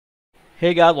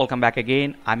Hey guys, welcome back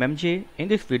again. I'm MJ. In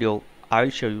this video,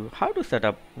 I'll show you how to set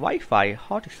up Wi-Fi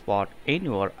hotspot in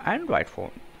your Android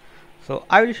phone. So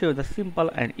I will show you the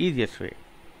simple and easiest way.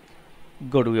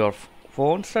 Go to your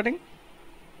phone setting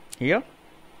here,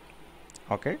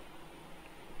 okay,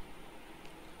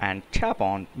 and tap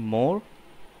on More.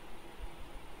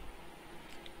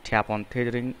 Tap on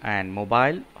Tethering and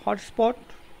Mobile Hotspot.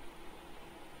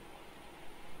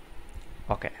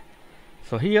 Okay.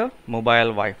 So here,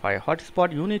 mobile Wi-Fi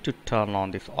hotspot, you need to turn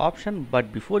on this option,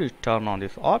 but before you turn on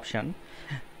this option,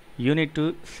 you need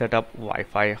to set up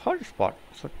Wi-Fi hotspot.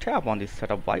 So tap on this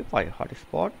setup Wi-Fi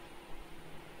hotspot.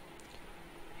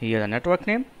 Here the network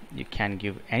name, you can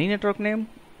give any network name,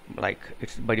 like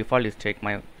it's by default is take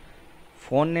my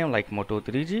phone name like Moto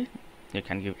 3G. You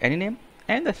can give any name,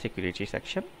 and the security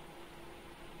section.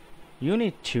 You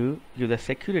need to give the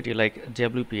security like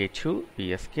WPA2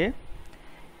 PSK.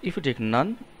 If you take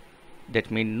none, that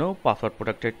means no password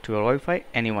protected to your Wi-Fi.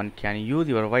 Anyone can use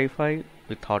your Wi-Fi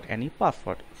without any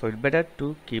password. So it's better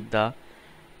to keep the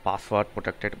password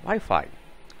protected Wi-Fi.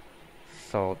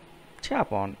 So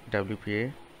tap on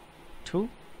WPA2.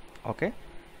 Okay.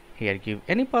 Here give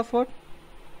any password.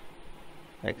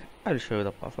 Like I will show you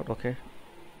the password. Okay.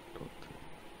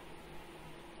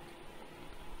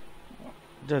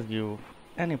 Just give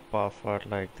any password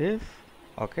like this.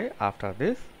 Okay. After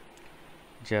this,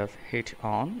 just hit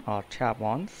on or tap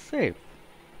on save.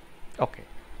 Okay,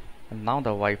 and now the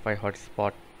Wi-Fi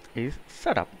hotspot is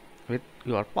set up with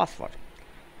your password.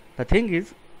 The thing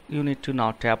is, you need to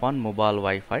now tap on mobile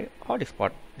Wi-Fi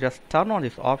hotspot. Just turn on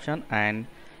this option and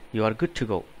you are good to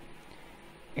go.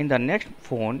 In the next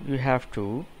phone, you have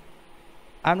to,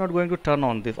 I'm not going to turn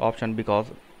on this option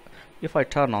because if I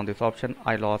turn on this option,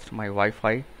 I lost my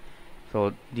Wi-Fi,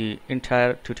 so the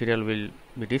entire tutorial will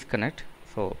be disconnect.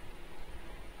 So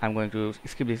I'm going to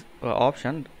skip this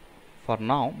option for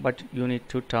now, but you need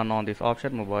to turn on this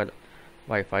option mobile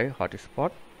Wi-Fi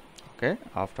hotspot. Okay,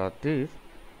 after this,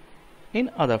 in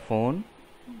other phone,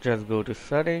 just go to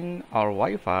setting or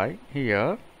Wi-Fi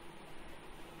here.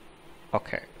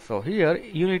 Okay, so here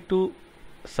you need to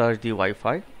search the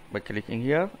Wi-Fi by clicking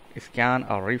here, scan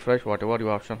or refresh, whatever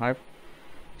your option have.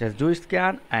 Just do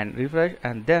scan and refresh,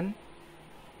 and then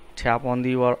tap on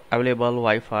your available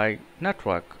Wi-Fi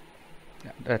network.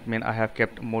 That means I have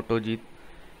kept Moto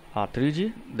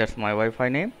 3G. That's my Wi-Fi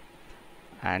name.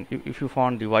 And if you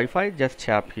found the Wi-Fi, just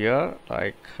tap here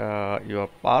like your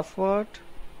password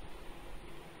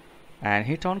and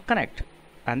hit on connect,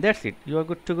 and that's it. You are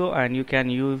good to go, and you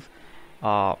can use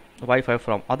Wi-Fi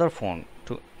from other phone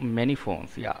to many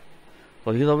phones. Yeah.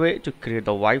 So this is a way to create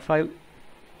the Wi-Fi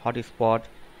hotspot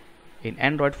in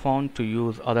Android phone to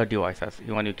use other devices.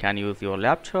 Even you can use your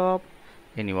laptop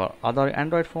in your other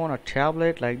Android phone or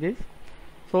tablet like this.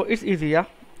 So it's easy. Yeah.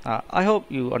 I hope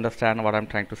you understand what I'm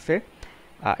trying to say.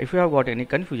 If you have got any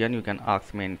confusion, you can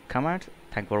ask me in comments.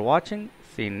 Thanks for watching.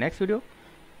 See you in next video.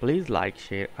 Please like,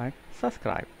 share and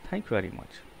subscribe. Thank you very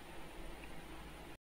much.